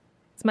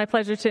It's my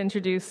pleasure to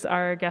introduce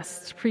our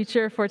guest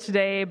preacher for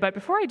today, but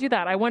before I do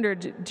that, I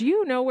wondered, do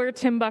you know where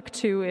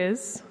Timbuktu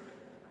is?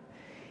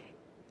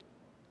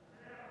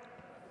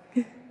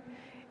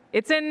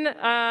 It's in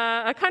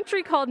a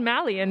country called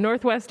Mali in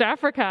northwest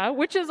Africa,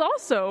 which is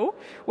also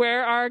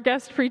where our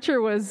guest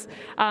preacher was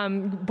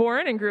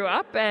born and grew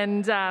up.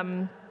 And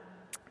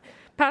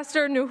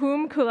Pastor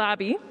Nouhoum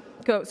Coulibaly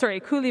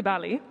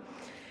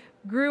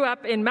grew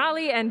up in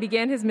Mali and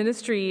began his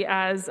ministry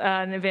as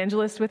an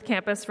evangelist with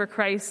Campus for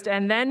Christ,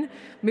 and then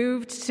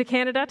moved to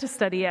Canada to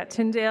study at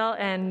Tyndale.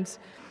 And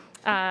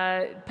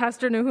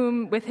Pastor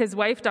Nouhoum, with his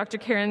wife, Dr.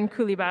 Karen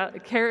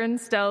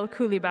Stell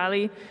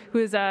Coulibaly, who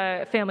is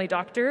a family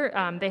doctor,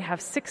 they have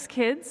 6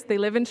 kids. They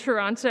live in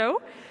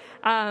Toronto,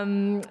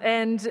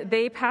 and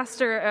they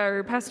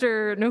Pastor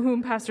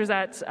Nouhoum pastors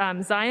at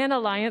Zion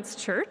Alliance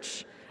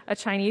Church, a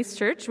Chinese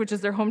church, which is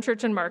their home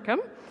church in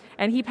Markham.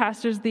 And he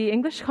pastors the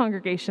English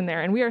congregation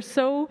there. And we are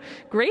so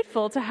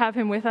grateful to have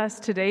him with us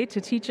today to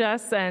teach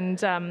us.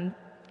 And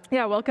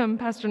welcome,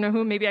 Pastor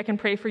Nouhoum. Maybe I can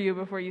pray for you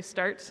before you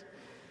start.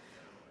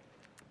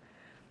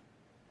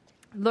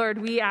 Lord,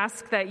 we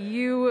ask that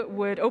you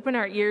would open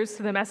our ears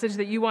to the message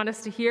that you want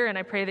us to hear. And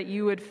I pray that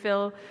you would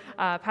fill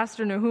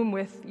Pastor Nouhoum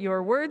with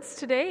your words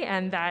today,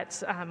 and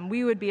that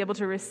we would be able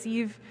to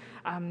receive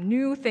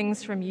new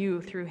things from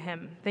you through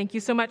him. Thank you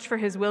so much for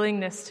his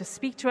willingness to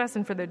speak to us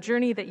and for the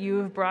journey that you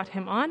have brought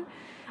him on.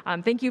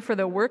 Thank you for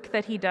the work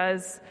that he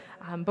does,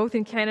 both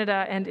in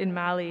Canada and in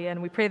Mali,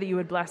 and we pray that you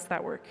would bless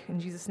that work. In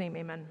Jesus' name,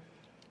 amen.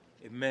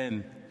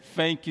 Amen.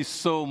 Thank you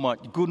so much.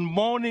 Good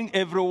morning,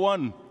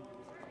 everyone.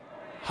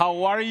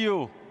 How are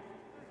you?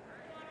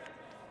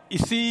 You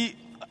see,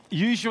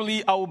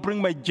 usually I will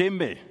bring my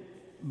djembe,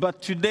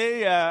 but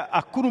today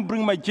I couldn't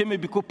bring my djembe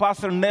because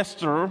Pastor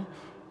Nestor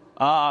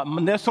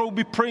will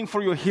be praying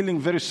for your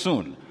healing very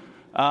soon.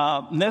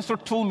 Nestor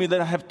told me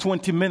that I have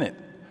 20 minutes.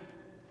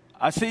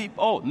 I say,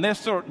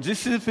 Nestor,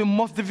 this is the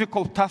most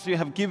difficult task you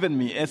have given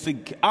me. As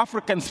an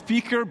African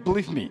speaker,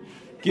 believe me,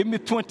 give me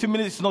 20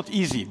 minutes is not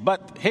easy.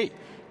 But hey,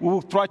 we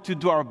will try to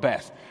do our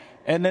best.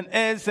 And then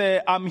as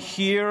I'm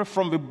here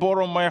from the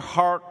bottom of my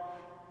heart,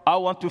 I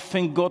want to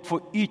thank God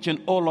for each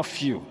and all of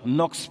you,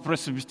 Knox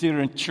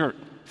Presbyterian Church.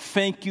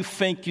 Thank you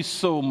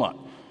so much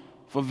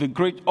for the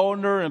great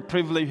honor and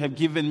privilege you have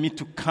given me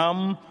to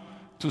come,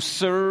 to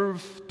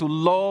serve, to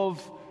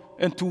love,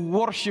 and to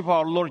worship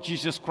our Lord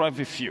Jesus Christ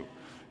with you.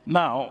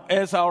 Now,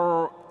 as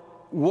our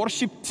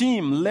worship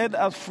team led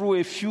us through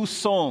a few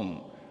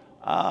songs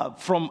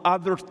from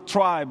other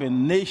tribe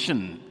and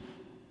nation,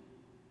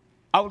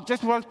 I would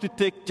just like to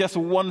take just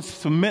 1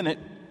 minute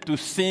to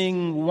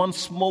sing one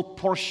small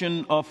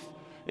portion of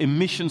a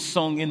mission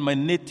song in my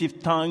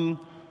native tongue,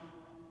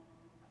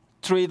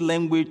 trade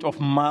language of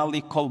Mali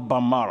called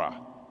Bambara.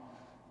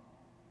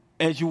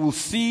 As you will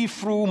see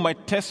through my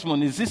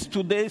testimony, this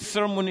today's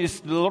sermon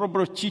is a little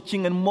bit of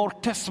teaching and more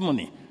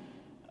testimony.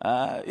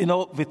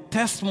 The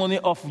testimony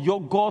of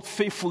your God's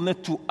faithfulness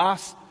to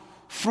us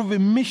through the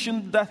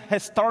mission that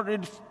has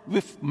started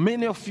with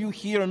many of you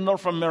here in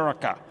North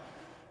America.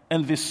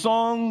 And this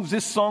song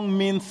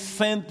means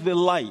send the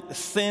light.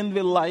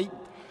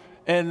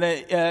 And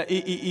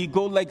it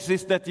goes like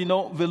this, that,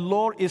 the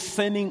Lord is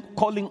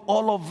calling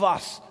all of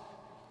us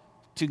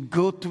to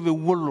go to the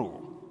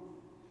world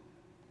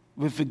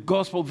with the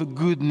gospel, the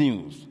good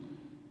news.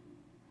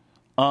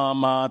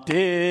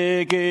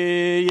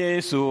 Amateke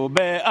Yesu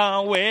be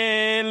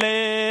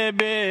awele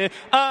be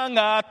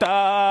angata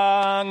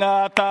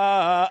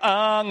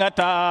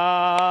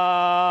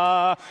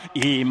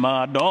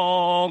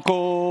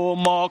imadonko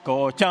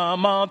moko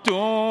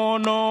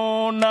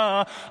chamatuno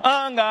na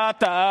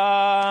angata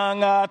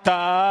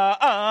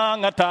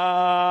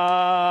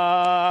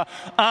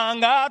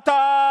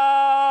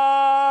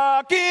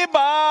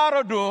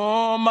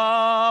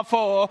kibaroduma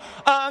fo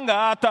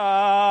angata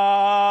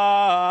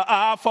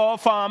afo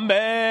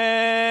fambe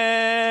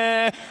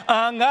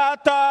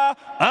angata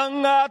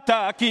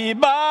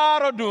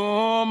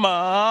kibaroduma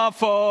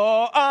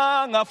fo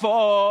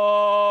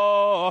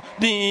angafo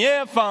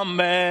die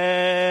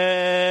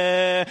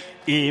fambe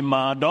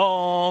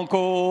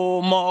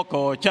imadonko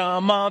moko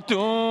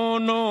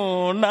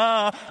chamatunu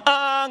na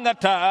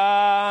angata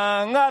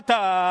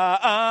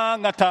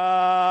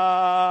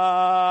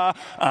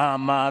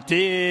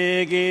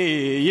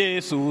amatege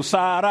Yesu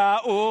sara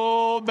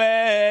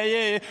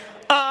obeye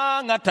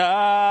angata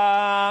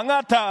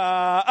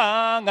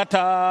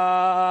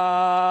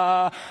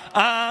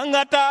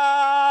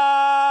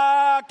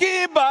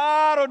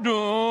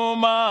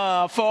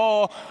kibaroduma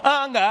fo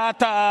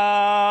angata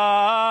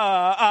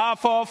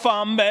afo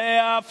fambe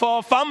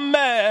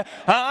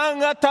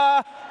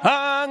angata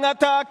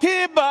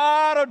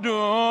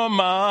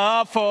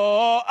kibaroduma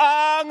fo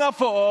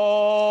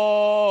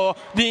angafo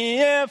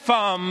die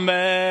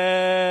fambe.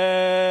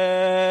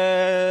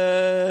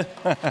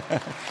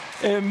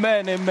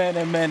 Amen.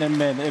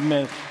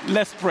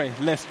 Let's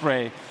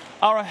pray.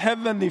 Our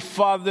Heavenly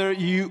Father,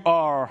 you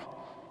are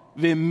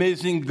the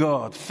amazing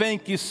God.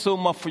 Thank you so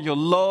much for your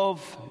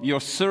love, your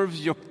service,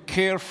 your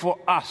care for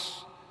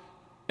us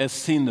as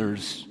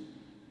sinners.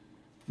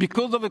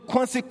 Because of the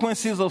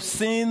consequences of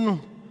sin,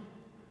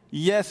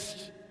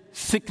 yes,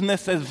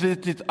 sickness has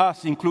visited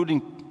us,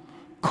 including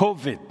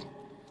COVID.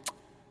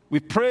 We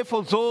pray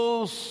for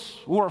those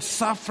who are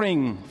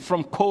suffering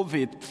from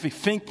COVID,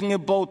 thinking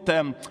about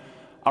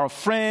our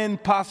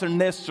friend, Pastor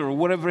Nestor,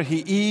 wherever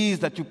he is,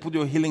 that you put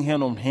your healing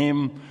hand on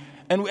him.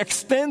 And we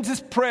extend this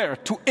prayer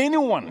to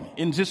anyone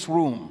in this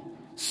room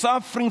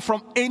suffering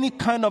from any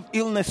kind of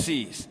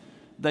illnesses,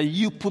 that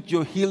you put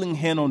your healing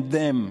hand on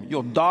them,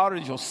 your daughter,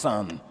 your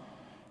son.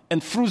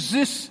 And through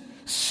this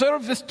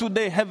service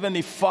today,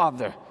 Heavenly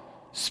Father,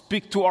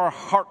 speak to our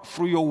heart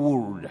through your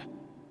word,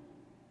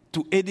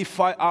 to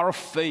edify our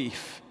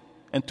faith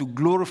and to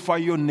glorify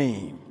your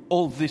name.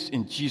 All this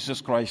in Jesus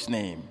Christ's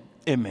name.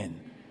 Amen.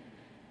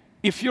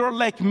 If you're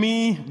like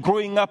me,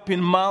 growing up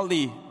in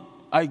Mali,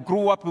 I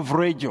grew up with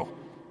radio.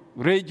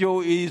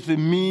 Radio is the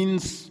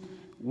means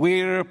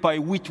by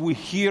which we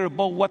hear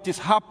about what is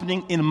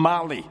happening in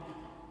Mali,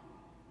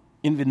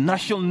 in the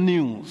national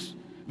news,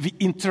 the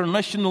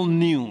international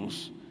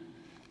news.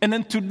 And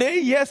then today,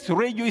 yes,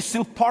 radio is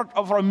still part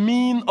of our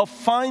means of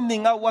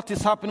finding out what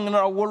is happening in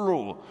our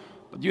world.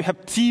 But you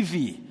have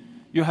TV,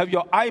 you have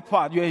your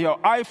iPad, you have your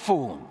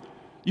iPhone.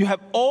 You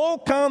have all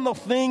kinds of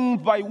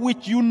things by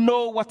which you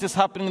know what is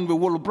happening in the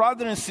world.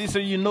 Brother and sister,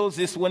 you know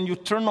this. When you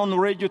turn on the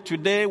radio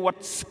today,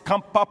 what's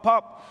come pop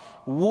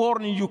up?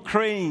 War in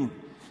Ukraine,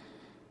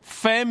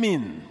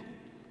 famine.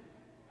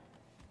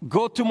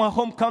 Go to my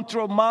home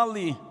country of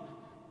Mali,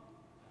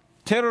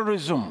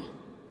 terrorism.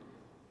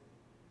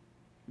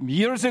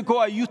 Years ago,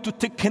 I used to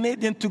take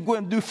Canadians to go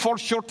and do 4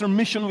 short-term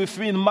mission with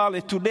me in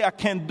Mali. Today, I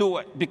can't do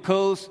it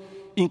because,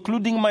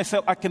 including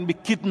myself, I can be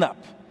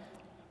kidnapped.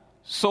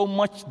 So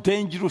much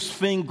dangerous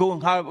thing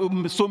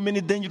so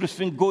many dangerous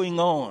things going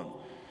on.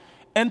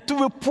 And to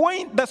the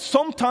point that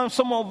sometimes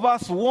some of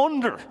us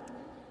wonder,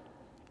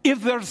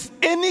 if there's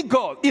any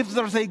God, if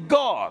there's a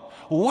God,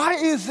 why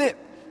is it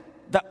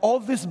that all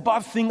these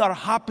bad things are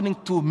happening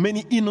to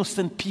many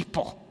innocent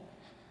people?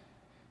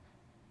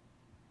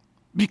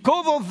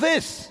 Because of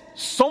this,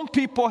 some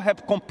people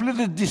have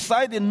completely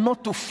decided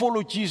not to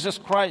follow Jesus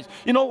Christ.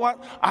 You know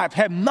what? I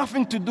have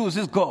nothing to do with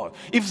this God.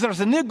 If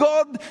there's any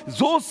God,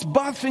 those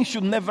bad things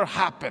should never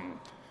happen.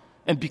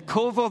 And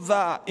because of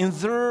that, in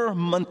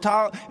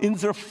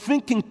their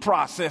thinking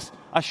process,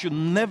 I should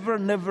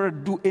never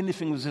do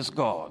anything with this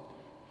God.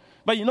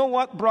 But you know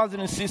what, brother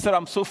and sister,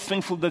 I'm so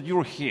thankful that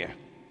you're here.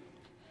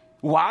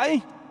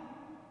 Why?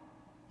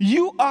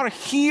 You are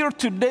here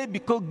today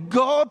because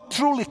God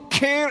truly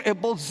cares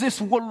about this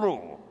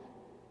world.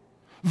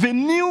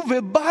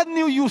 The bad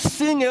news you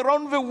see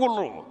around the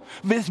world,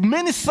 there's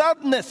many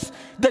sadness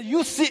that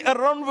you see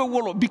around the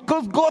world,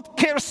 because God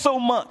cares so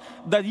much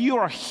that you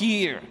are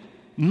here,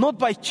 not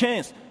by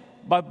chance,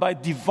 but by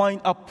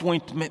divine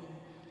appointment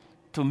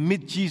to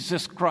meet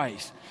Jesus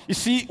Christ. You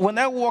see, when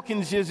I walk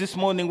in here this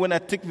morning, when I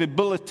take the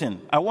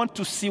bulletin, I want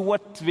to see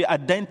what the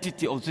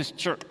identity of this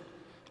church,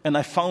 and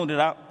I found it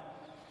out.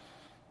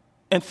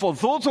 And for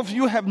those of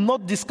you who have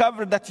not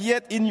discovered that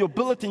yet, in your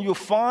bulletin, you'll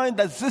find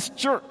that this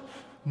church,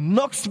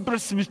 Knox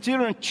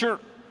Presbyterian Church,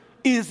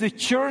 is a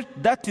church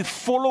that is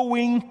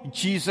following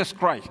Jesus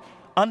Christ.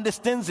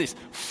 Understand this,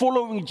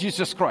 following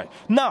Jesus Christ.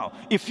 Now,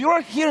 if you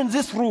are here in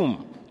this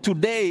room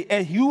today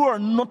and you are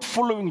not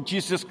following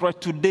Jesus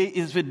Christ, today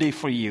is the day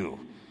for you.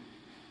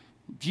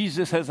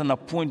 Jesus has an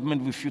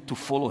appointment with you to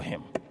follow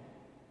him.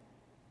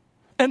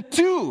 And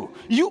 2,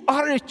 you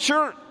are a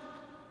church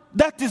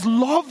that is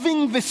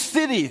loving the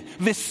city.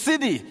 The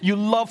city, you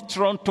love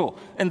Toronto.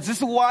 And this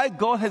is why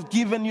God has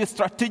given you a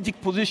strategic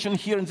position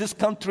here in this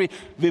country.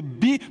 The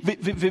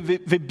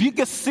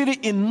biggest city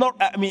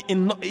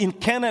in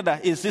Canada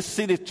is this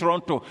city,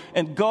 Toronto.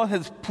 And God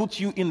has put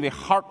you in the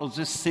heart of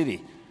this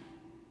city.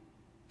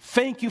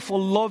 Thank you for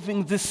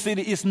loving this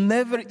city. It's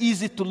never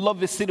easy to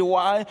love a city.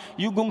 Why?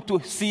 You're going to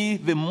see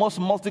the most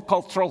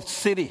multicultural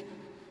city.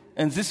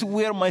 And this is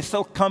where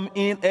myself come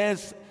in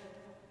as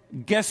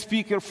guest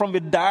speaker from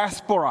the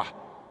diaspora.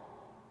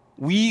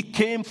 We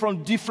came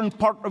from different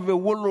parts of the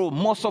world.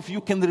 Most of you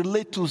can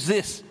relate to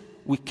this.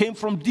 We came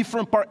from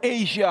different parts,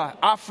 Asia,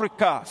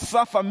 Africa,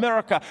 South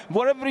America,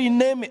 whatever you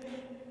name it.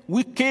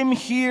 We came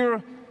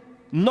here,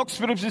 Knox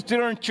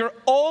Presbyterian Church,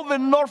 all the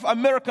North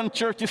American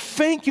churches.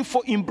 Thank you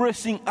for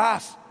embracing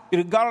us,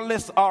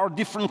 regardless of our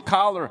different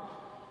color.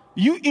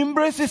 You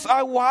embrace this.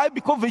 Why?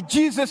 Because the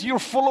Jesus you're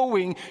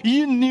following,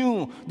 you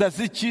knew that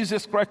this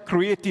Jesus Christ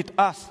created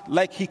us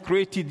like he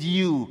created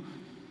you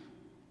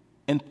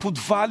and put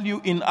value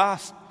in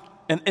us.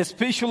 And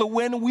especially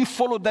when we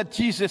follow that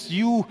Jesus,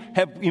 you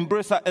have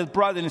embraced us as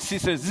brothers and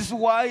sisters. This is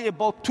why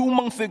about 2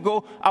 months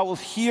ago, I was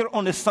here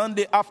on a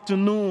Sunday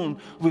afternoon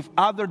with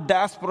other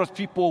diaspora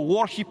people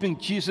worshiping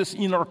Jesus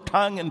in our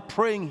tongue and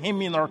praying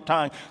him in our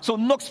tongue. So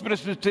Knox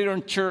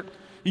Presbyterian Church,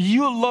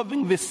 you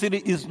loving the city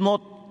is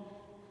not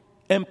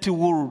empty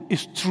word,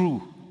 is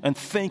true. And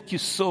thank you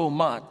so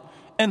much.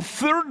 And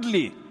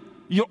thirdly,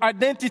 your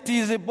identity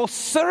is about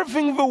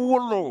serving the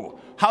world.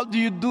 How do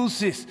you do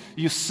this?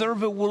 You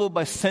serve the world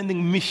by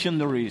sending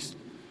missionaries.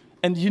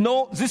 And you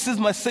know, this is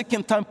my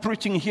second time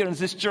preaching here in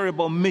this church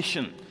about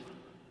mission.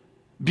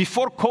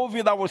 Before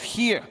COVID, I was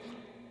here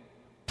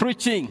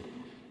preaching.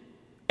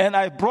 And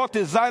I brought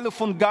a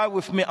xylophone guy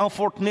with me.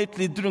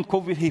 Unfortunately, during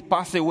COVID, he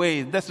passed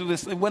away.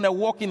 When I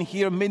walk in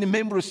here, many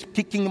memories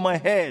kicking in my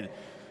head.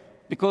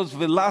 Because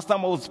the last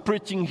time I was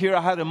preaching here,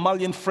 I had a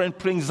Malian friend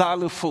playing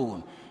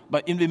xylophone.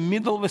 But in the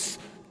middle of this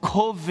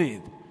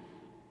COVID,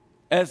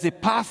 as a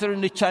pastor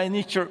in the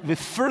Chinese church, the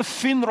first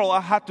funeral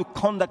I had to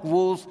conduct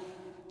was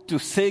to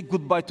say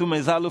goodbye to my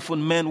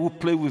xylophone man who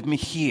played with me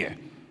here.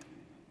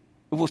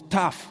 It was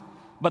tough.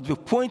 But the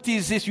point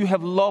is this: you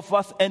have loved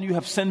us and you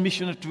have sent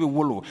missionaries to the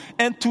world.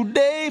 And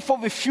today, for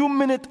the few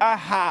minutes I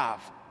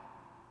have,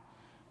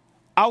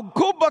 I'll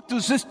go back to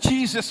this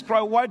Jesus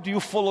Christ. Why do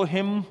you follow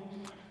him?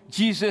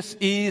 Jesus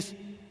is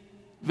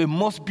the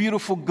most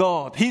beautiful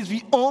God. He's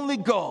the only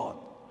God.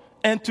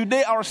 And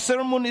today our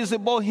sermon is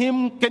about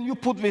him. Can you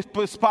put this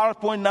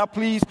PowerPoint now,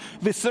 please?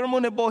 The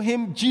sermon about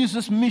him,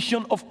 Jesus'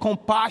 mission of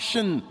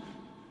compassion.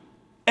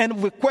 And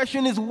the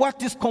question is,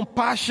 what is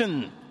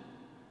compassion?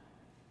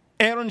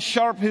 Aaron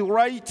Sharp, he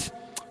writes,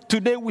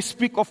 today we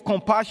speak of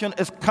compassion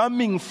as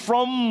coming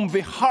from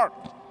the heart.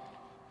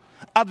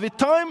 At the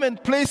time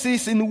and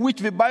places in which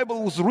the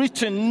Bible was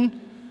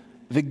written,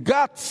 the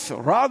guts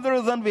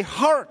rather than the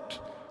heart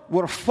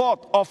were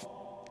thought of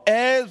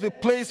as the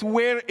place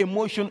where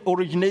emotion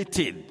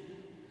originated.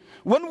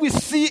 When we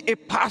see a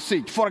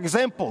passage, for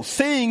example,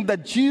 saying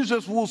that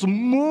Jesus was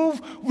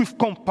moved with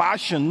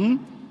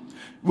compassion,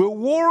 the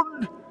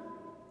word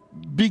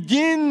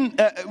being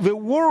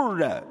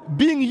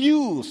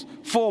used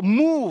for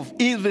move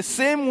is the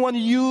same one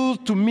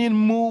used to mean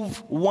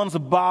move one's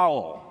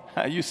bowel.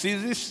 You see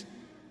this?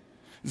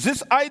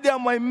 This idea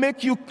might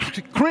make you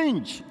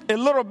cringe a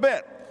little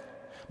bit,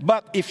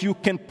 but if you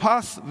can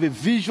pass the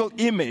visual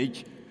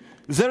image,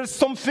 there is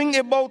something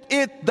about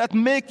it that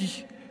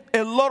makes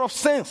a lot of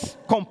sense.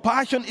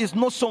 Compassion is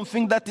not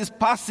something that is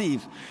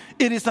passive.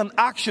 It is an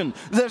action.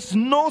 There's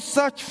no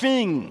such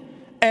thing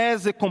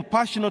as a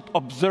compassionate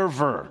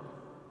observer.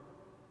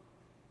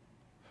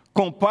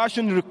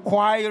 Compassion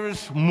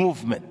requires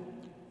movement.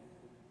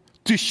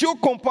 To show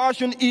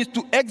compassion is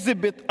to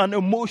exhibit an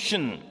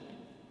emotion.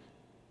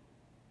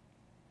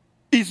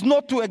 It's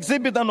not to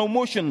exhibit an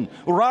emotion,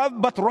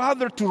 but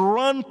rather to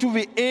run to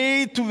the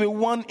aid to the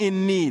one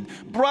in need.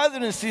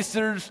 Brothers and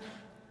sisters,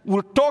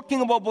 we're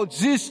talking about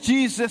this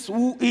Jesus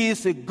who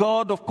is a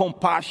God of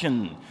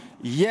compassion.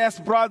 Yes,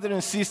 brothers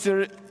and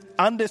sisters,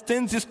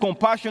 understand this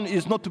compassion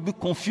is not to be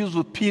confused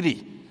with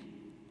pity.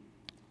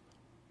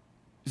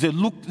 They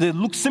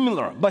look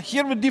similar, but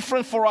here the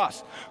difference for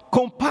us.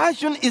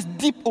 Compassion is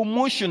deep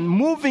emotion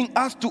moving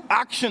us to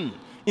action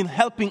in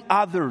helping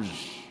others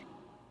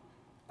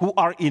who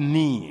are in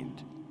need.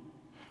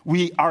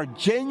 We are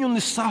genuinely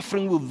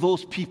suffering with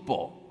those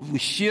people. We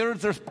share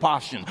their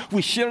passion.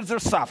 We share their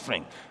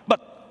suffering.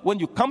 But when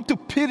you come to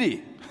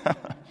pity,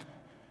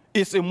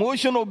 it's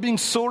emotion of being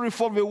sorry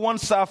for the one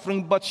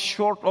suffering, but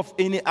short of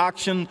any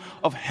action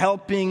of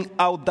helping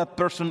out that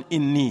person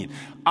in need.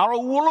 Our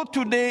world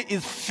today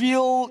is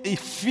full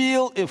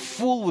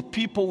with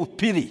people with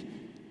pity.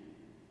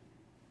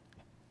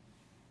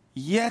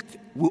 Yet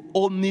we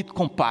all need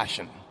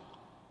compassion.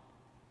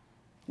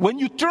 When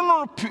you turn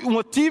on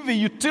TV,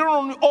 you turn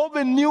on all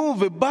the news,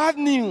 the bad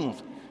news.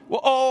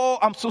 Well, oh,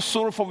 I'm so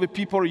sorry for the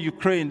people in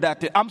Ukraine.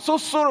 I'm so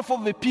sorry for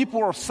the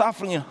people who are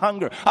suffering in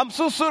hunger. I'm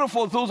so sorry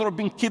for those who are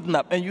being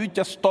kidnapped. And you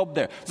just stop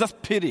there. That's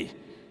pity.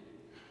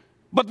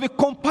 But the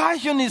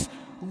compassion is,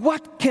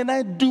 what can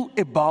I do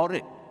about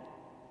it?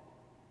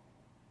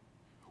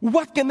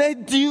 What can I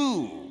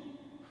do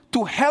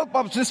to help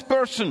out this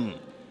person?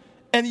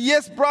 And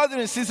yes, brothers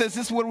and sisters,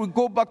 this is where we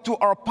go back to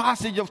our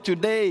passage of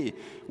today,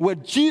 where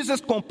Jesus'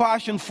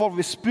 compassion for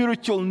the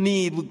spiritual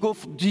need. We go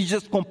for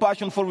Jesus'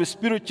 compassion for the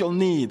spiritual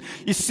need.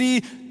 You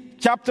see,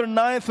 chapter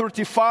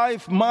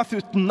 9:35, Matthew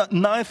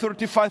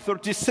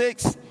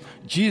 9:35-36,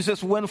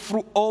 Jesus went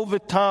through all the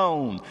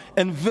town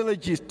and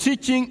villages,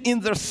 teaching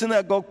in their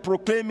synagogue,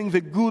 proclaiming the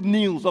good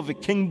news of the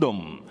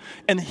kingdom,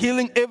 and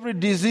healing every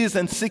disease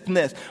and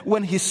sickness.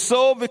 When he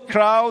saw the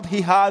crowd, he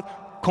had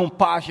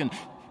compassion.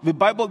 The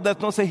Bible does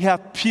not say he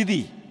had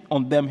pity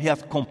on them. He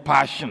has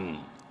compassion.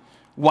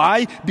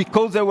 Why?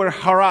 Because they were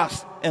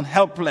harassed and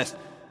helpless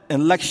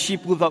and like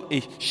sheep without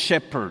a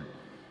shepherd.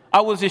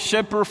 I was a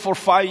shepherd for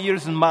 5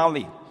 years in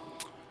Mali.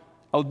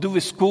 I'll do a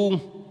school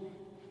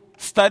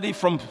study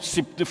from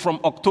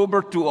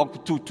October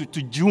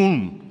to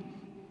June.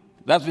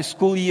 That's the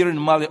school year in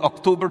Mali,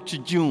 October to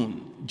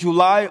June.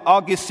 July,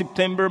 August,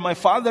 September. My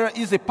father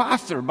is a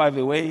pastor, by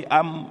the way.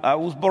 I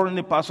was born in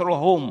a pastoral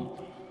home.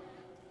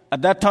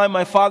 At that time,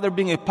 my father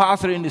being a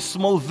pastor in a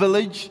small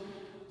village,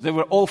 they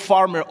were all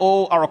farmers.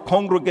 All our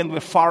congregants were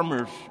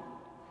farmers.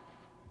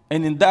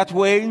 And in that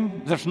way,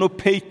 there's no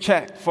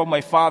paycheck for my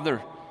father.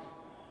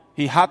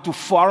 He had to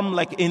farm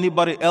like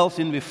anybody else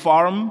in the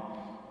farm.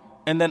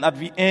 And then at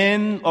the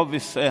end of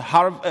his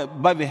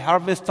by the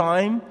harvest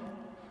time,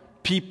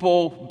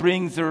 people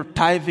bring their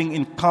tithing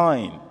in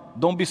kind.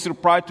 Don't be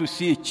surprised to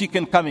see a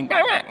chicken coming.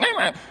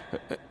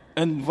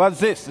 And what's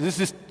this? This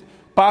is,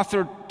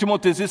 Pastor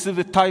Timothy, this is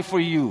the tithe for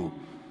you.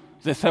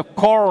 They say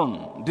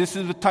corn, this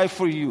is the tithe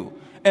for you.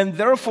 And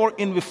therefore,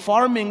 in the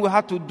farming, we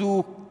have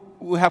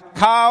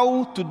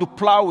cow to do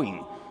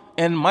plowing.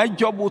 And my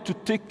job was to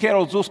take care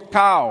of those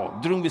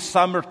cows during the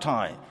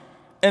summertime.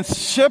 And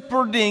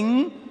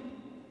shepherding,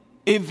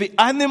 if the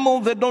animal,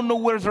 they don't know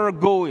where they're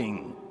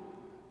going.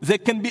 They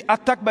can be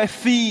attacked by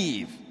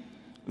thieves.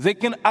 They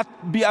can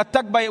be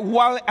attacked by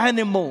wild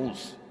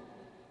animals.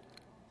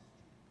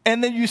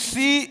 And then you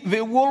see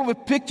the world, the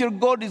picture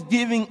God is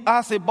giving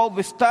us about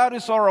the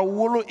status of our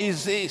world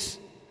is this.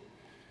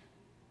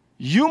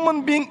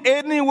 Human beings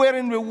anywhere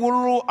in the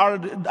world are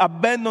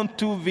abandoned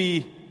to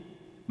the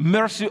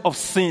mercy of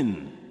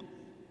sin.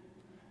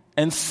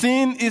 And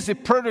sin is a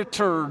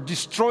predator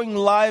destroying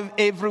life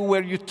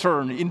everywhere you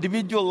turn.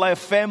 Individual life,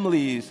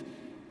 families,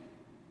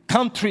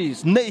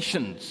 countries,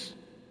 nations.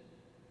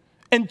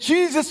 And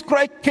Jesus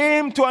Christ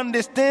came to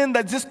understand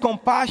that this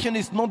compassion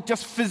is not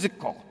just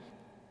physical.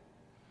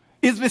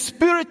 It's the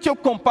spiritual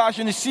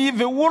compassion. You see,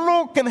 the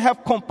world can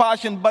have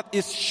compassion, but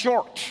it's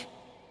short.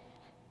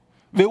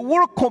 The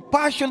word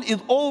compassion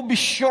is always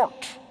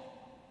short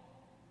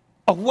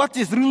of what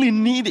is really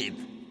needed.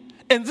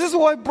 And this is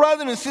why,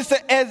 brothers and sisters,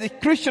 as a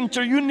Christian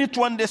church, you need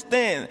to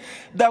understand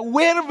that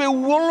where the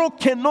world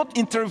cannot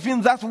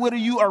intervene, that's where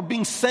you are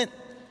being sent.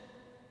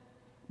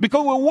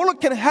 Because the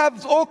world can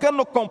have all kinds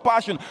of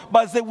compassion,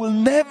 but they will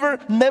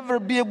never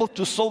be able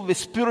to solve the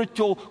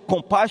spiritual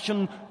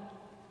compassion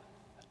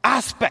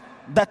aspect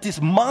that is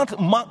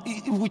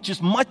which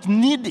is much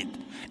needed.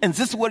 And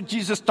this is where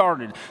Jesus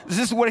started. This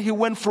is where he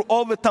went through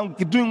all the time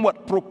doing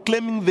what?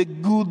 Proclaiming the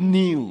good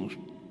news.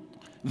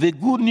 The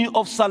good news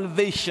of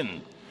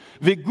salvation.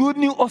 The good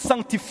news of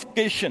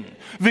sanctification.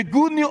 The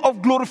good news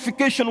of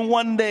glorification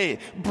one day.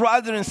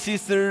 Brothers and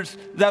sisters,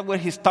 that's where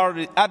he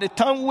started. At the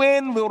time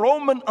when the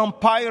Roman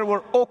Empire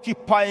were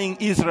occupying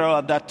Israel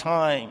at that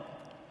time.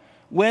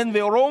 When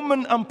the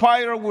Roman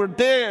Empire were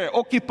there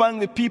occupying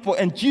the people,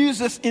 and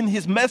Jesus in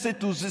his message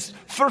to this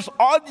first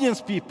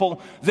audience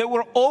people, they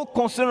were all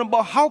concerned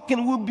about how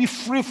can we be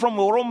free from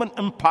the Roman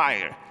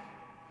Empire.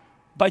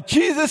 But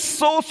Jesus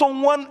saw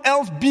someone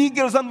else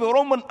bigger than the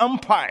Roman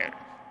Empire.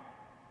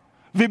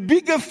 The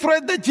bigger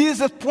threat that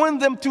Jesus pointed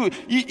them to,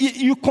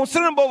 you're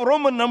concerned about the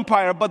Roman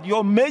Empire, but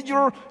your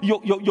major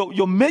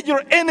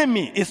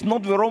enemy is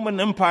not the Roman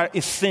Empire,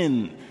 it's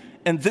sin.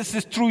 And this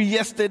is true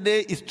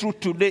yesterday, it's true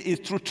today,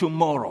 it's true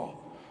tomorrow.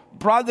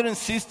 Brothers and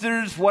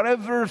sisters,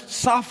 whatever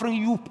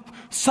suffering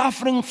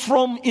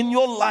from in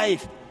your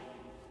life,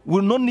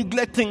 we're not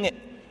neglecting it.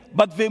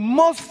 But the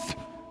most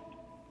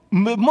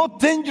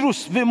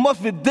dangerous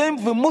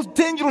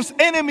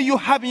enemy you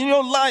have in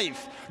your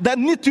life that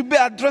need to be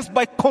addressed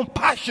by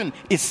compassion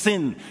is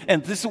sin.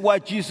 And this is why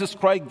Jesus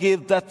Christ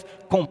gave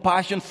that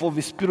compassion for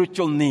the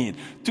spiritual need.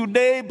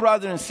 Today,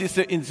 brothers and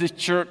sisters in this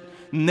church,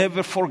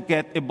 never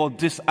forget about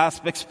this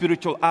aspect,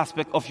 spiritual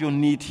aspect of your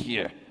need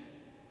here.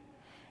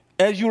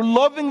 As you're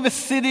loving the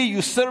city,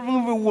 you're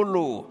serving the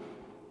world,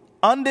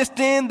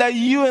 understand that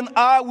you and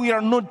I, we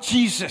are not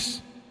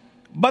Jesus.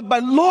 But by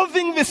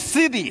loving the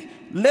city,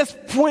 let's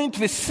point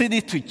the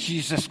city to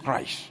Jesus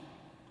Christ.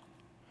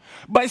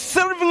 By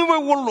serving the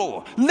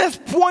world, let's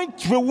point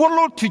the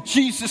world to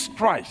Jesus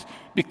Christ.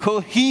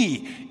 Because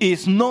he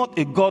is not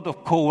a God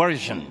of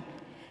coercion.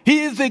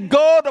 He is a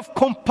God of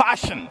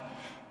compassion.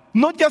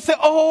 Not just say,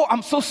 oh,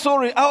 I'm so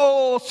sorry.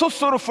 Oh, so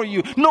sorry for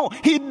you. No,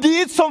 he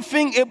did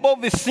something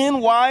about the sin.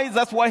 Why?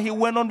 That's why he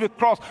went on the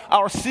cross.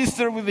 Our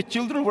sister with the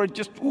children were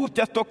just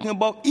talking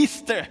about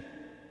Easter.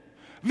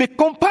 The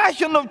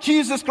compassion of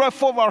Jesus Christ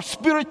for our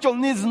spiritual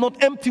needs is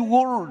not empty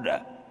word.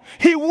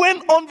 He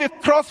went on the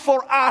cross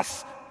for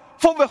us,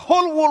 for the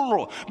whole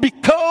world,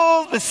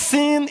 because the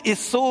sin is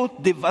so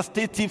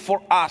devastating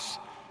for us.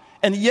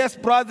 And yes,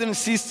 brothers and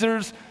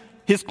sisters,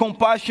 his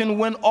compassion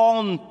went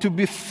on to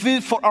be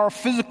fit for our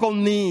physical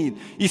need.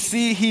 You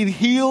see, he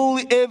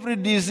healed every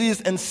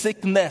disease and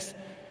sickness.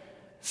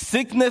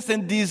 Sickness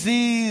and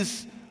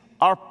disease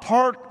are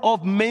part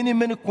of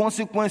many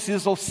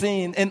consequences of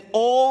sin and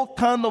all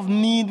kind of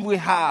need we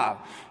have.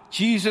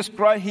 Jesus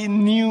Christ, he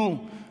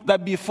knew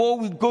that before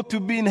we go to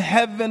be in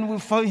heaven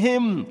with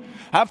him,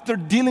 after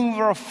dealing with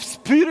our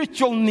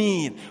spiritual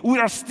need, we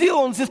are still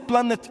on this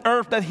planet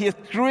Earth that he has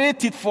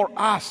created for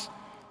us.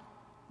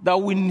 That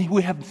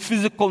we have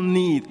physical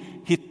need.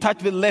 He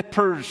touched the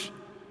lepers,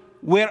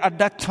 where at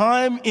that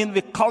time in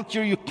the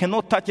culture you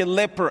cannot touch a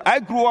leper. I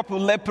grew up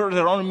with lepers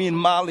around me in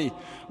Mali.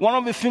 One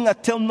of the things I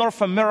tell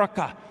North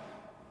America,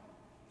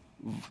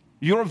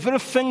 you're very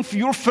thankful,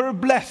 you're very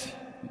blessed.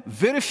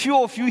 Very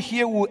few of you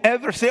here will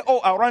ever say, oh,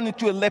 I ran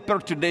into a leper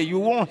today. You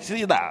won't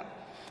see that.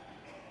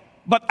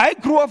 But I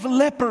grew up with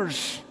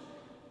lepers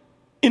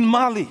in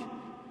Mali.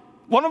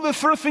 One of the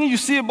first things you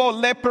see about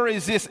leper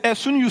is this. As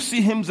soon as you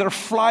see him, there are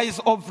flies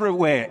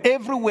everywhere.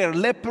 Everywhere.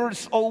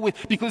 Lepers always.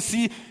 Because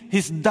see,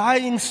 he's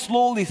dying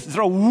slowly.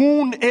 There are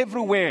wounds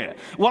everywhere.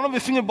 One of the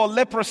things about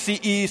leprosy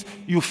is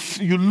you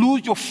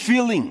lose your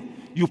feeling.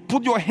 You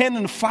put your hand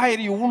in fire,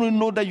 you won't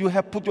know that you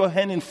have put your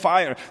hand in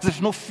fire.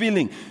 There's no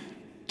feeling.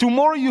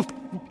 Tomorrow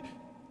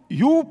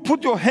you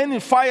put your hand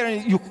in fire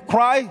and you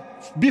cry,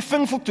 be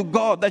thankful to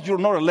God that you're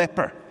not a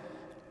leper.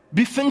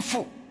 Be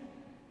thankful.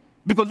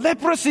 Because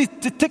leprosy,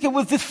 to take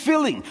away this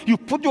feeling. You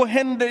put your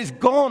hand there, it's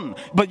gone,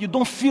 but you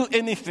don't feel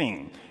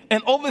anything.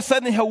 And all of a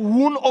sudden you have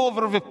wound all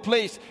over the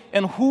place.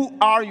 And who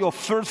are your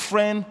first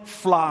friend?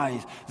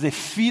 Flies. They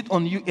feed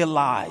on you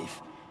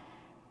alive.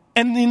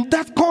 And in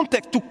that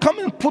context, to come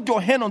and put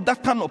your hand on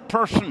that kind of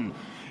person,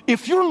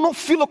 if you don't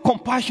feel a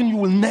compassion, you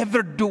will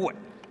never do it.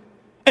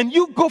 And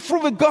you go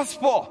through the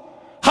gospel.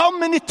 How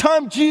many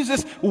times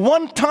Jesus,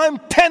 one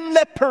time, 10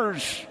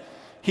 lepers,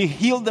 he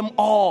healed them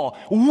all.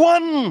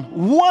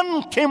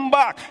 One came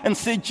back and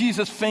said,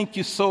 Jesus, thank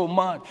you so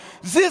much.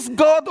 This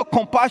God of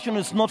compassion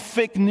is not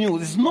fake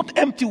news. It's not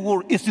empty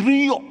word. It's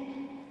real.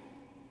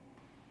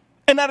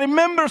 And I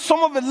remember some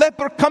of the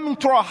lepers coming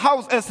to our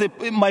house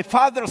my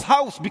father's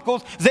house,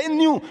 because they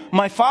knew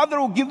my father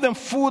would give them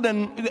food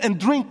and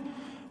drink.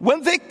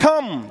 When they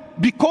come,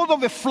 because of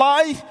the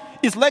fly,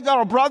 it's like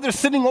our brother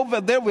sitting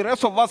over there with the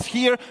rest of us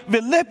here.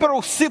 The leper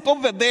will sit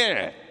over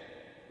there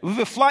with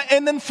the fly,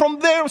 and then from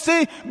there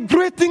say,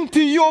 greeting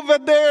to you over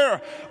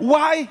there.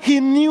 Why? He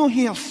knew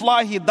he has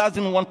fly. He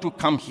doesn't want to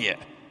come here.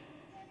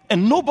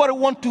 And nobody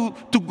want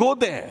to go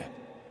there.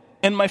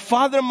 And my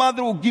father and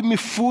mother will give me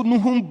food,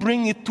 Nouhoum,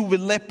 bring it to the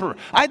leper.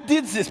 I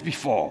did this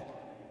before.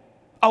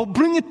 I'll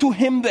bring it to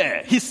him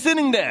there. He's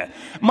sitting there.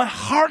 My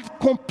heart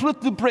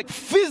completely breaks.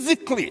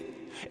 Physically,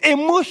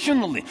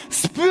 emotionally,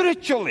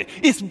 spiritually,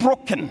 it's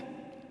broken.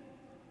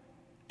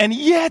 And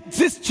yet,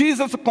 this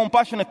Jesus of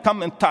compassion has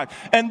come and touched.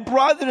 And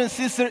brother and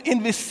sister,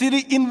 in the city,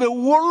 in the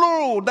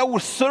world that we're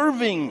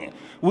serving,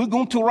 we're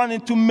going to run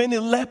into many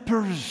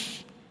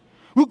lepers.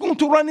 We're going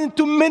to run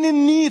into many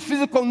needs,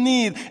 physical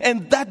needs.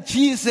 And that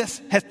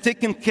Jesus has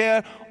taken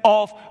care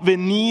of the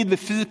need, the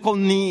physical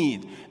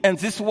need. And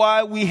this is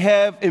why we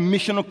have a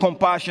mission of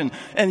compassion.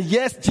 And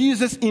yes,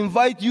 Jesus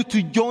invites you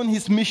to join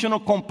his mission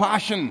of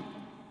compassion.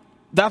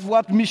 That's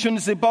what mission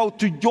is about,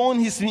 to join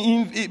his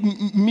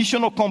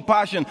mission of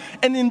compassion.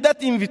 And in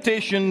that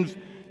invitation,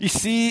 you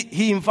see,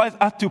 he invites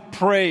us to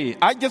pray.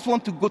 I just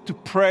want to go to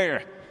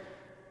prayer.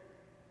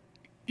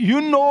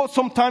 You know,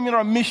 sometime in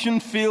our mission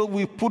field,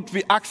 we put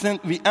the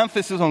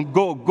emphasis on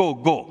go, go,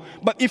 go.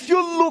 But if you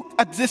look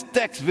at this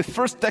text, the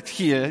first text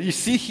here, you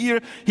see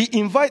here, he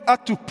invites us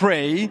to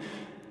pray.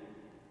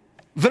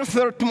 Verse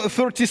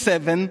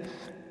 37,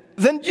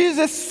 then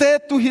Jesus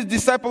said to his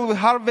disciples, the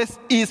harvest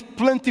is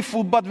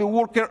plentiful, but the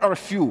workers are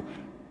few.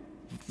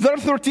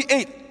 Verse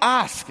 38,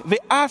 ask. The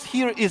ask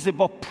here is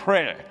about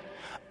prayer.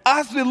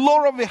 Ask the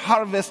Lord of the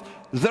harvest,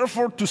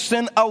 therefore, to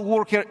send out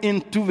workers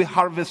into the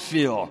harvest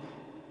field.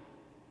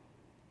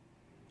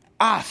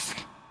 Ask.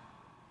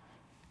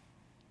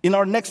 In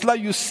our next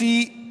slide, you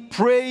see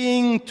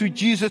praying to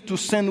Jesus to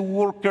send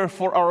workers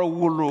for our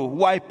world.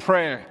 Why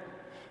prayer?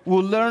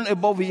 We'll learn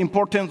about the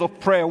importance of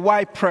prayer.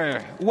 Why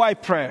prayer? Why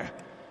prayer?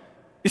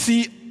 You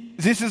see,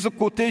 this is a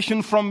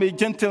quotation from a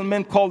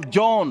gentleman called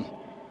John.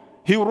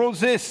 He wrote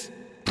this: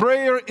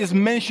 prayer is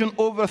mentioned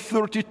over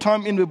 30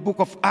 times in the book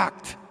of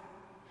Acts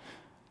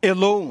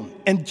alone.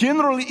 And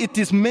generally it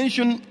is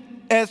mentioned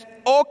as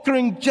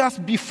occurring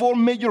just before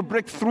major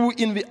breakthrough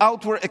in the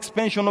outward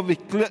expansion of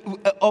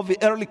the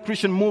early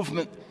Christian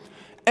movement.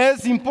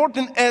 As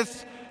important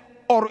as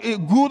a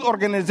good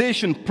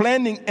organization,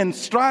 planning, and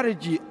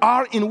strategy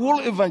are in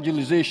world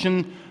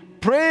evangelization,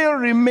 prayer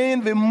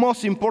remains the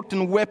most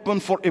important weapon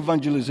for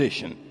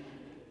evangelization.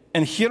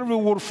 And here we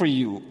word for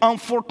you.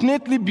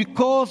 Unfortunately,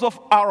 because of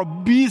our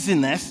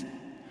busyness,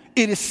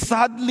 it is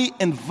sadly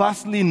and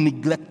vastly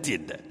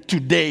neglected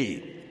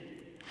today.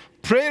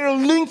 Prayer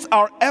links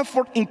our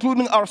effort,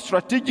 including our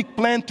strategic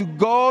plan, to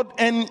God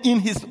and in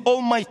his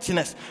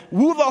almightiness,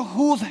 without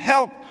whose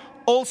help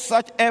all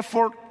such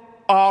efforts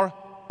are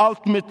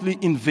ultimately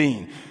in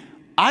vain.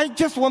 I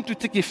just want to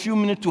take a few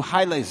minutes to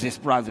highlight this,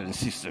 brother and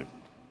sister.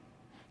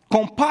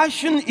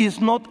 Compassion is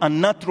not a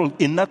natural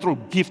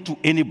gift to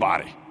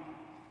anybody.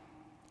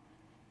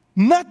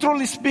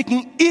 Naturally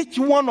speaking, each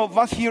one of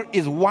us here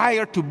is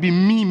wired to be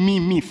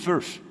me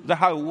first. That's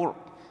how it works.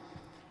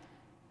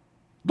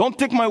 Don't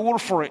take my word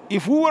for it.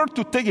 If we were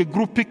to take a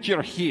group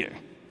picture here,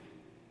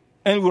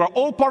 and we are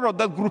all part of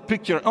that group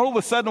picture, and all of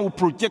a sudden we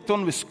project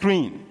on the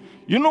screen,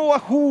 you know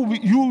what? Who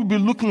you will be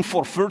looking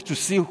for first to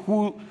see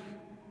who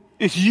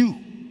is you.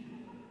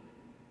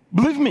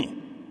 Believe me.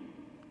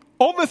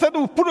 All of a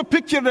sudden we put a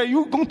picture there,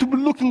 you're going to be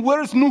looking,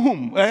 where is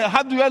Nouhoum?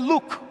 How do I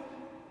look?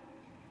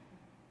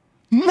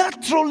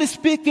 Naturally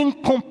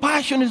speaking,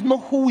 compassion is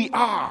not who we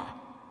are.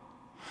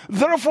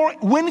 Therefore,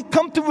 when it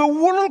comes to the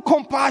world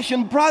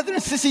compassion, brother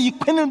and sister, you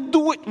cannot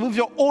do it with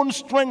your own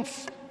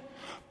strength.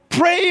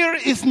 Prayer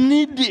is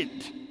needed.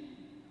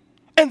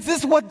 And this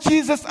is what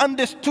Jesus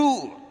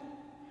understood.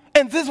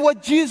 And this is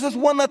what Jesus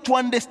wanted to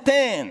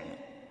understand.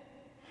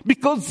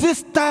 Because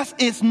this task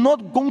is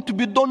not going to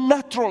be done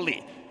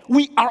naturally.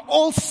 We are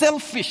all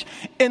selfish.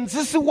 And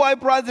this is why,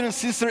 brother and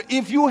sister,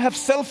 if you have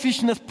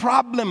selfishness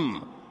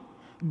problem,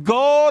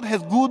 God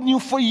has good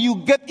news for you.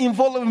 Get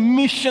involved in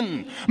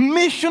mission.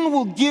 Mission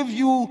will give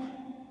you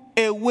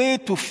a way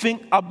to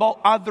think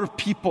about other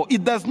people.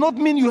 It does not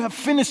mean you have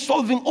finished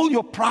solving all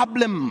your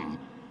problems.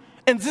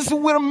 And this is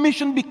where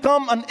mission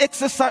become an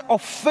exercise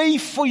of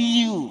faith for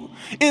you.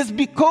 It's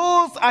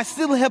because I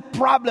still have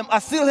problems, I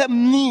still have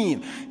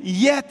need.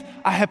 Yet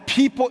I have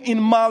people in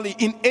Mali,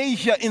 in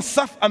Asia, in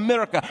South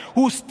America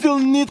who still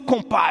need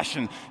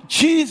compassion.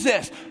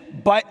 Jesus,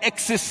 by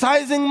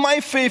exercising my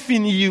faith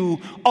in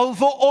you,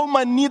 although all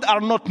my needs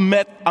are not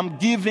met, I'm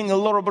giving a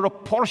little bit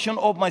of portion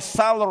of my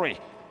salary.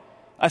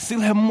 I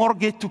still have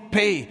mortgage to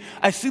pay.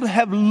 I still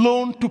have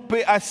loan to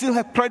pay. I still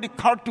have credit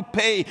card to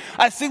pay.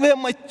 I still have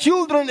my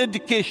children's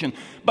education.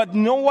 But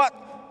you know what?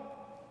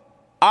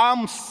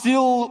 I'm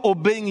still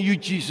obeying you,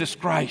 Jesus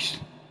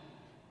Christ.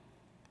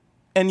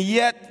 And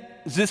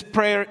yet, this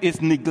prayer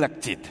is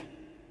neglected.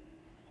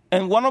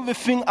 And one of the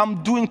things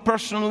I'm doing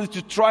personally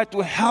to try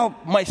to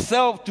help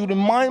myself, to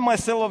remind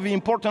myself of the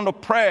importance of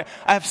prayer.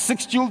 I have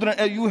 6 children,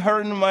 as you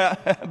heard in my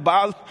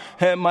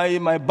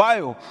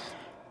bio.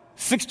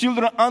 6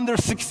 children under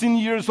 16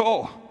 years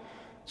old.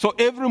 So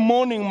every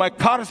morning my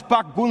car is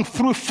parked going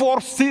through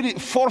 4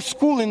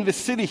 schools in the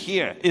city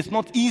here. It's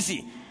not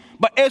easy.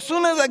 But as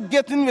soon as I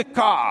get in the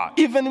car,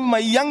 even my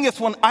youngest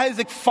one,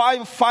 Isaac,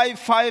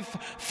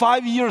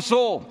 5 years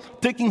old,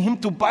 taking him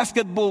to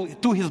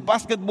his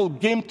basketball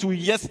game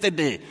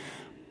yesterday.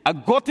 I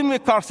got in the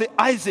car and said,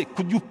 Isaac,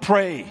 could you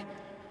pray?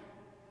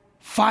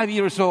 5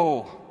 years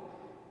old.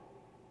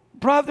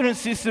 Brother and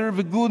sister,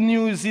 the good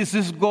news is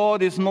this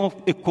God is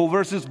not a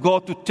coercive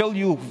God to tell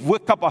you,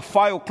 wake up at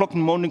 5 o'clock in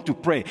the morning to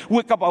pray.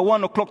 Wake up at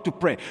 1 o'clock to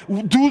pray.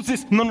 Do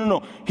this.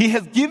 No. He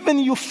has given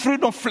you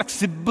freedom,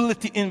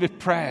 flexibility in the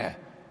prayer.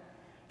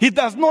 It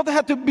does not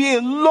have to be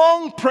a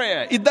long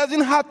prayer. It doesn't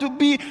have to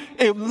be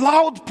a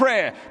loud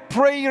prayer.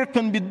 Prayer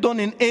can be done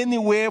in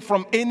anywhere,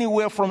 from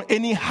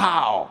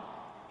anyhow.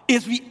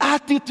 It's the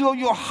attitude of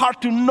your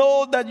heart to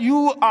know that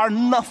you are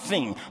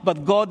nothing,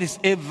 but God is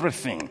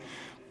everything.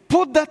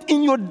 Put that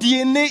in your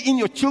DNA, in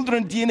your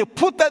children's DNA.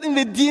 Put that in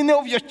the DNA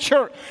of your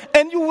church.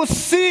 And you will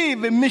see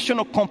the mission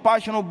of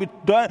compassion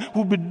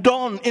will be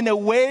done in a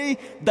way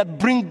that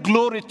brings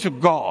glory to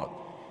God.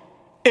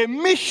 A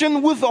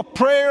mission with a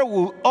prayer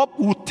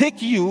will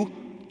take you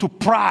to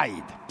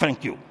pride.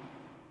 Thank you.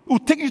 Will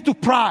take you to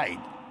pride.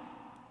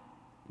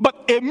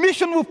 But a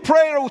mission with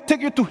prayer will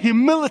take you to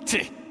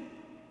humility.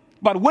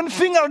 But when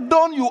things are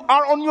done, you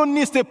are on your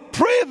knees. Say,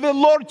 pray the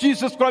Lord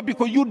Jesus Christ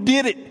because you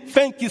did it.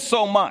 Thank you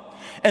so much.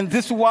 And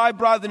this is why,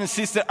 brothers and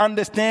sisters,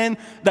 understand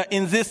that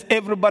in this,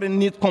 everybody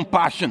needs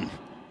compassion.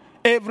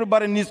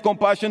 Everybody needs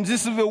compassion.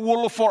 This is the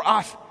world for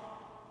us.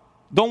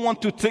 Don't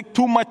want to take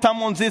too much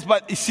time on this,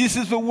 but this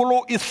is the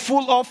world is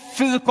full of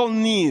physical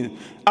need.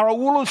 Our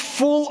world is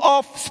full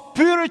of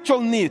spiritual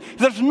need.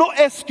 There's no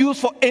excuse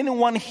for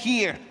anyone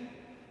here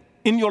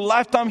in your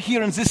lifetime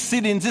here in this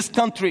city, in this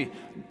country.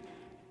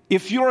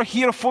 If you're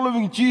here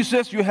following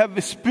Jesus, you have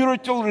the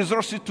spiritual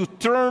resources to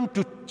turn,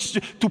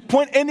 to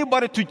point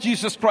anybody to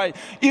Jesus Christ.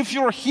 If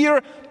you're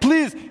here,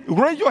 please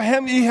raise your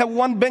hand. You have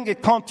one bank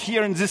account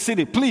here in this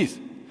city. Please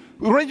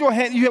raise your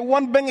hand. You have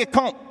one bank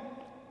account.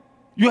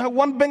 You have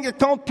one bank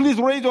account. Please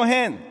raise your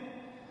hand.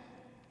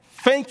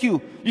 Thank you.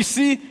 You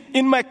see,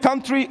 in my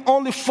country,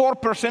 only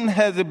 4%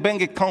 has a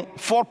bank account.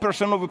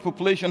 4% of the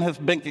population has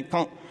bank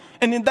account.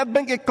 And in that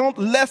bank account,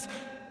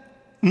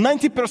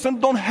 90%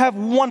 don't have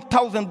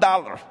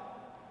 $1,000.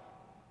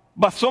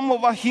 But some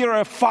of us here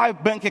have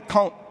 5 bank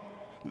accounts.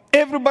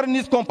 Everybody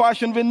needs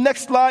compassion. The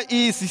next slide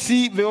is, you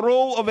see, the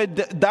role of the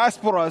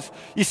diasporas.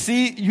 You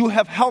see, you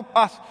have helped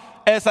us.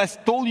 As I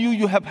told you,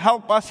 you have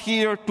helped us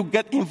here to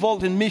get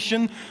involved in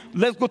mission.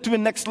 Let's go to the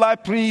next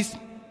slide, please.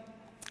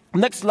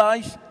 Next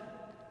slide.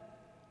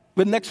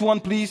 The next one,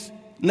 please.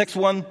 Next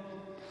one.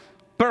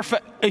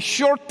 Perfect. A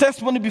short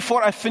testimony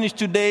before I finish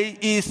today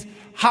is,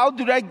 how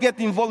did I get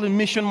involved in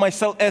mission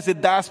myself as a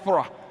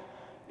diaspora?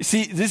 You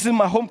see, this is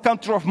my home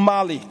country of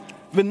Mali.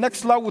 The next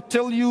slide will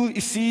tell you,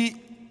 you see,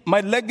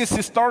 my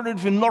legacy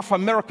started with North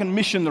American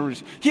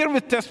missionaries. Here's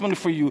a testimony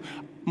for you.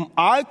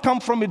 I come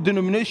from a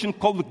denomination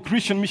called the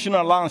Christian Mission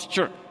Alliance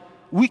Church.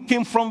 We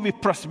came from the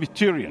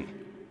Presbyterian.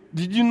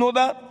 Did you know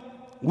that?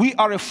 We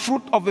are a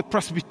fruit of the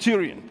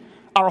Presbyterian.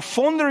 Our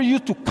founder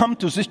used to come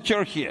to this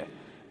church here.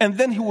 And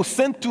then he was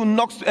sent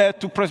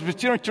to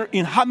Presbyterian Church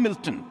in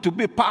Hamilton to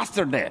be a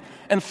pastor there.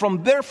 And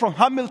from there, from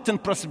Hamilton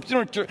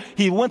Presbyterian Church,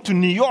 he went to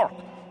New York.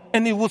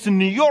 And it was in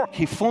New York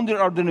he founded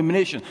our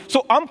denomination.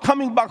 So I'm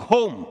coming back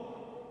home.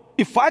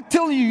 If I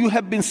tell you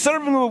have been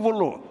serving the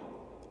Lord,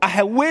 I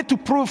have way to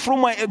prove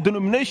from my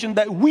denomination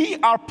that we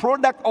are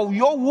product of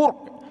your work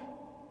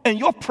and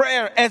your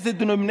prayer as a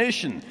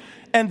denomination.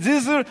 And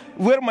this is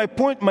where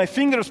my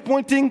finger is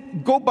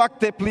pointing. Go back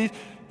there, please.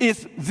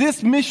 Is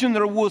this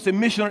missionary was a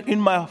missionary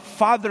in my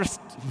father's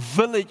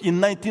village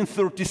in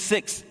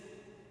 1936.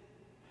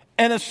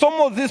 And some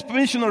of these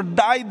missionaries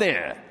died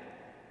there.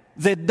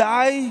 They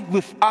die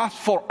with us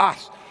for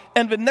us.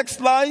 And the next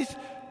slide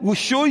will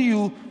show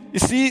you, you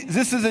see,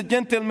 this is a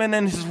gentleman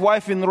and his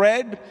wife in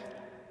red.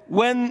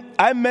 When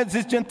I met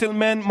this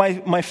gentleman,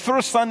 my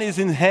first son is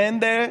in hand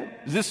there.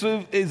 This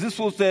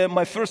was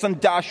my first son,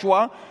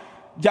 Joshua.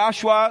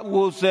 Joshua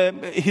was,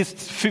 he's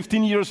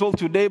 15 years old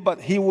today, but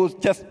he was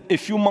just a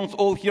few months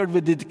old here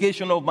with the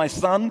dedication of my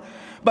son.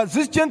 But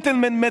this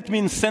gentleman met me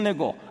in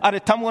Senegal at a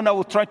time when I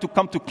was trying to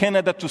come to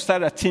Canada to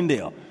start at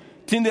Tyndale.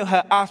 Tyndale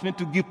had asked me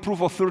to give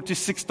proof of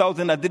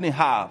 $36,000 I didn't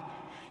have.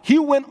 He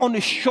went on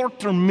a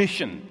short-term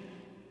mission.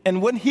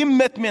 And when he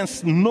met me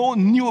and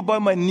knew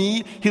about my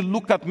need, he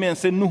looked at me and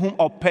said, Nouhoum,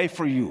 I'll pay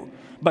for you.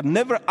 But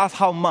never asked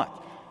how much.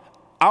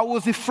 I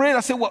was afraid. I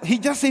said, well, he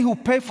just said he'll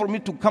pay for me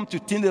to come to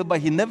Tyndale, but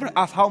he never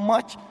asked how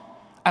much.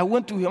 I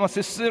went to him. I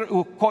said, sir, it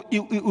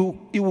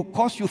will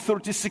cost you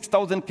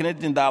 36,000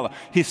 Canadian dollars.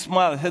 He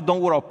smiled. He said,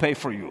 don't worry, I'll pay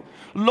for you.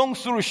 Long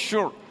story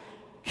short,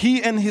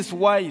 he and his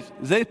wife,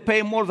 they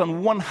pay more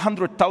than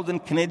 100,000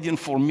 Canadian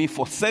for me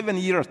for 7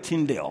 years at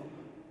Tyndale.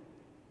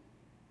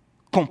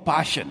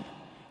 Compassion.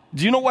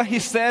 Do you know what he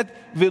said?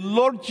 The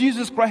Lord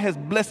Jesus Christ has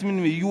blessed me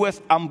in the U.S.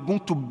 I'm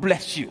going to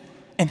bless you.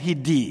 And he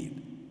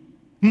did.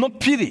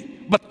 Not pity,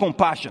 but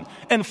compassion.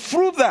 And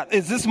through that,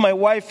 is this my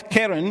wife,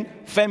 Karen,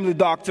 family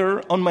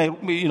doctor, on my,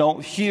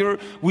 here,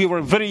 we were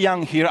very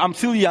young here. I'm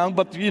still young,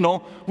 but, we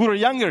were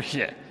younger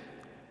here.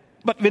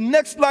 But the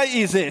next slide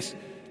is this.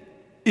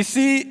 You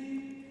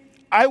see,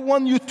 I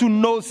want you to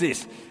know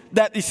this,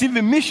 that, you see,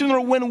 the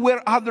missionary went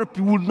where other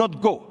people would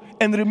not go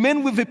and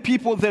remain with the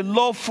people they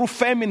love through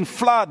famine,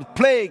 flood,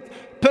 plague,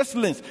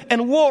 pestilence,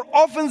 and war.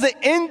 Often they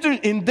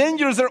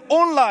endanger their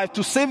own life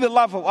to save the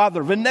life of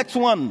others. The next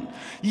one.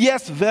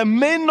 Yes, they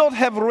may not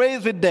have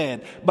raised the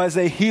dead, but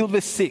they heal the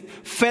sick,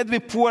 fed the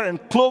poor,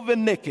 and clothed the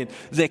naked.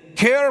 They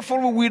care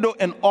for the widow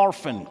and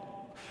orphan.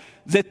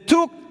 They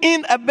took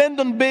in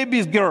abandoned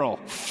babies, girl,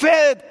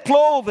 fed,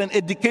 clothed, and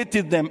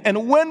educated them.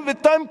 And when the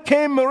time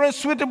came, arranged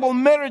suitable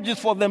marriages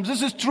for them.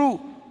 This is true.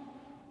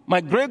 My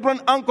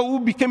great-granduncle who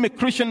became a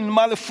Christian in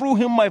Mali, through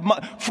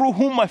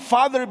whom my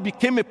father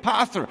became a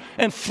pastor.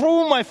 And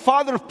through my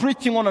father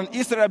preaching on an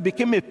Easter, I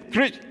became a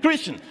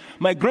Christian.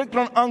 My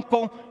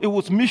great-granduncle, it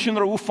was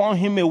missionary who found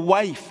him a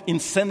wife in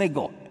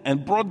Senegal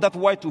and brought that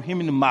wife to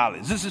him in Mali.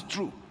 This is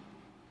true.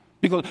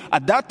 Because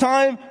at that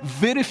time,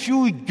 very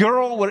few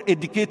girls were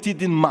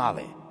educated in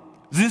Mali.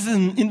 This is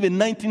in the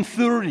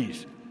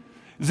 1930s.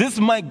 This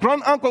my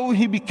granduncle, when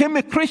he became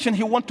a Christian,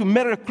 he wanted to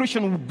marry a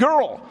Christian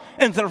girl.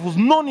 And there was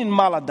none in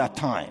Mali at that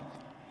time.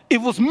 It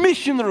was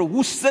missionary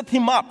who set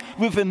him up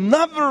with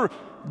another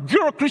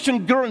girl,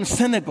 Christian girl in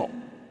Senegal.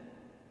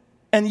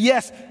 And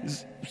yes,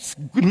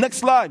 next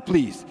slide,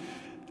 please.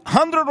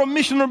 Hundreds of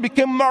missionaries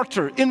became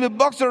martyrs. In the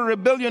Boxer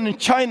Rebellion in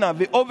China,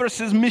 the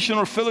Overseas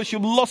Missionary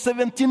Fellowship lost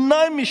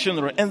 79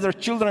 missionaries and their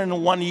children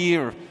in 1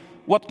 year.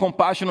 What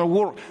compassionate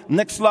work.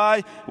 Next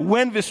slide.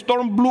 When the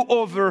storm blew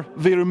over,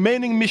 the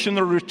remaining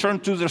missionaries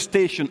returned to their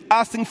station,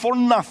 asking for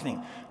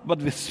nothing but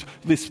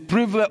this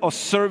privilege of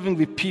serving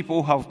the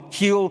people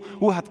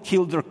who had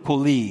killed their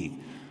colleague.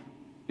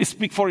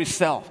 Speak for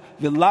itself.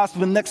 The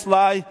next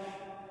slide.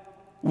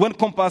 When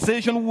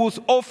compensation was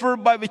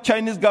offered by the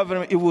Chinese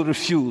government, it was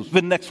refused.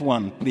 The next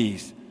one,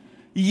 please.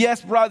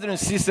 Yes, brothers and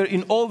sisters,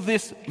 in all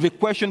this, the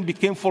question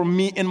became for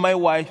me and my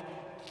wife,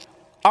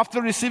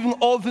 after receiving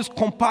all this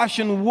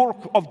compassion work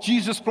of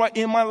Jesus Christ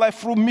in my life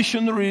through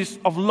missionaries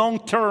of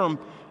long-term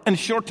and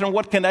short-term,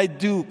 what can I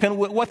do?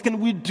 What can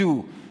we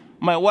do?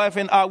 My wife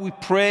and I, we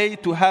pray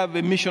to have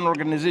a mission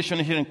organization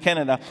here in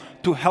Canada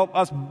to help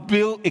us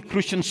build a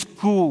Christian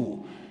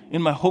school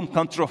in my home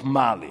country of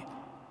Mali.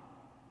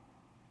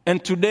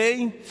 And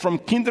today, from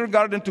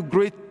kindergarten to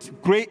grade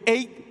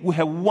 8, we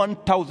have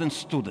 1,000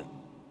 students.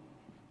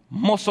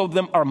 Most of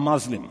them are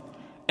Muslim.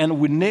 And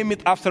we name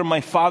it after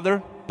my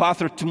father,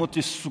 Pastor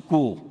Timothy's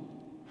school.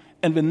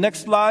 And the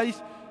next slide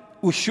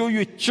will show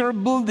you a church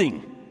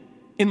building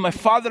in my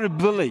father's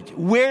village,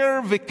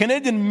 where the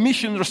Canadian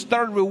missionaries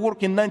started their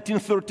work in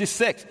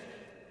 1936.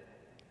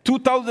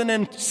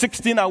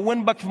 2016, I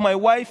went back with my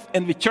wife,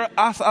 and the church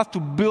asked us to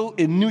build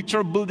a new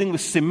church building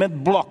with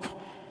cement block.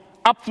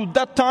 Up to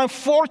that time,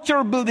 4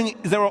 church buildings,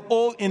 they were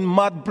all in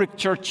mud brick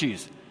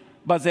churches.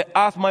 But they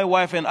asked my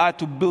wife and I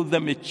to build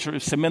them a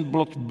cement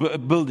block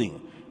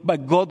building. By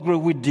God's grace,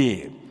 we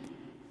did.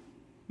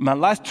 My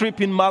last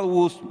trip in Mali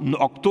was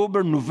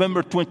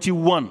November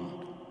 21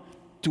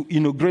 to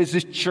inaugurate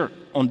this church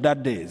on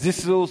that day.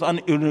 This was an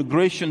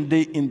inauguration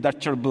day in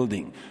that church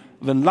building.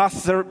 The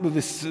last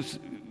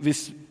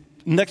this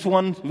next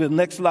one, the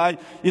next slide.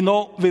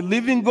 The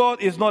living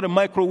God is not a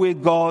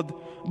microwave God,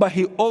 but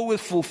He always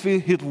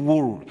fulfills His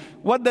word.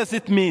 What does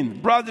it mean?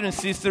 Brothers and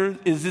sisters,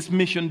 is this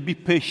mission, be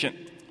patient.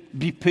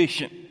 Be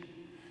patient.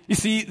 You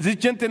see, this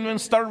gentleman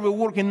started the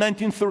work in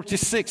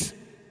 1936.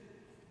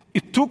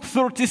 It took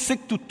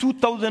 36 to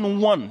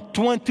 2001,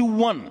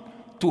 21,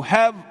 to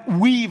have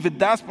we, the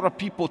diaspora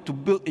people, to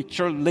build a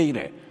church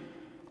later.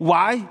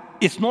 Why?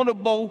 It's not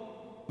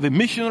about the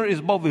missionary, it's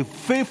about the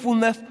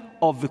faithfulness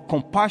of the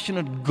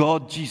compassionate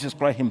God, Jesus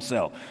Christ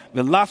Himself.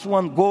 The last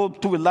one, go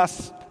to the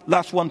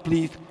last one,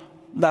 please.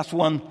 Last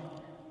one.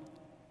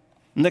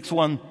 Next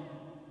one.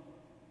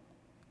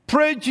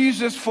 Pray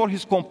Jesus for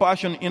His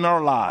compassion in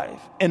our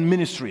life and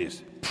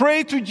ministries.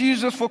 Pray to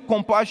Jesus for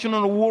compassion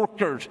on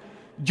workers.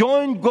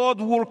 Join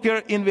God's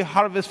worker in the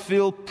harvest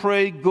field.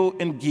 Pray, go,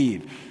 and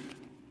give.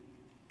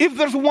 If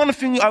there's one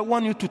thing I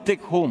want you to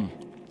take home,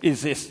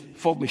 is this.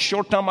 For the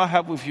short time I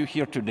have with you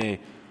here today,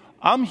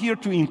 I'm here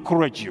to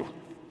encourage you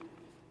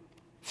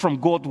from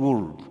God's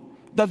word.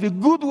 That the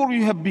good work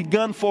you have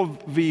begun for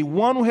the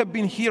one who have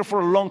been here for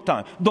a long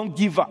time, don't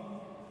give up.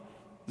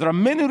 There are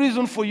many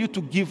reasons for you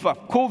to give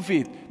up.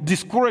 COVID,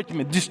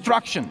 discouragement,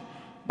 distraction.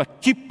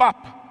 But keep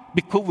up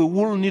because the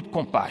world needs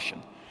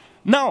compassion.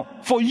 Now,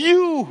 for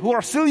you who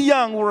are still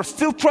young, who are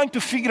still trying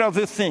to figure out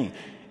this thing,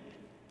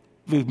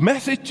 the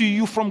message to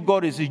you from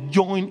God is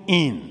join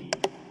in.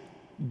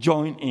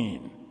 Join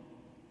in.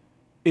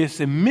 It's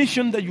a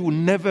mission that you will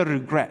never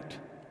regret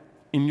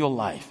in your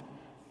life.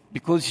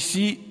 Because you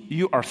see,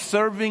 you are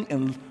serving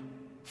and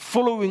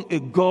following a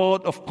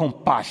God of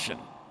compassion.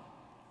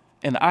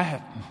 And I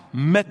have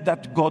met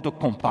that God of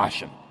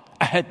compassion.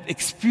 I had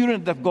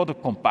experienced that God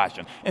of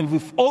compassion. And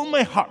with all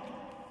my heart,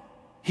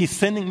 He's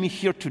sending me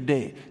here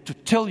today to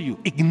tell you,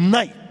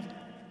 ignite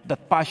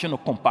that passion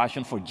of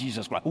compassion for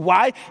Jesus Christ.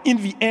 Why?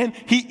 In the end,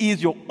 He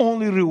is your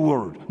only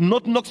reward.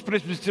 Not Knox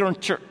Presbyterian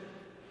Church.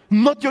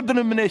 Not your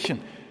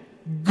denomination.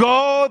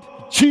 God,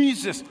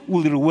 Jesus,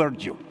 will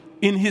reward you.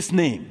 In His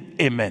name,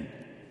 amen.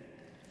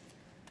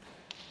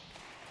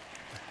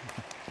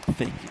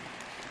 Thank you.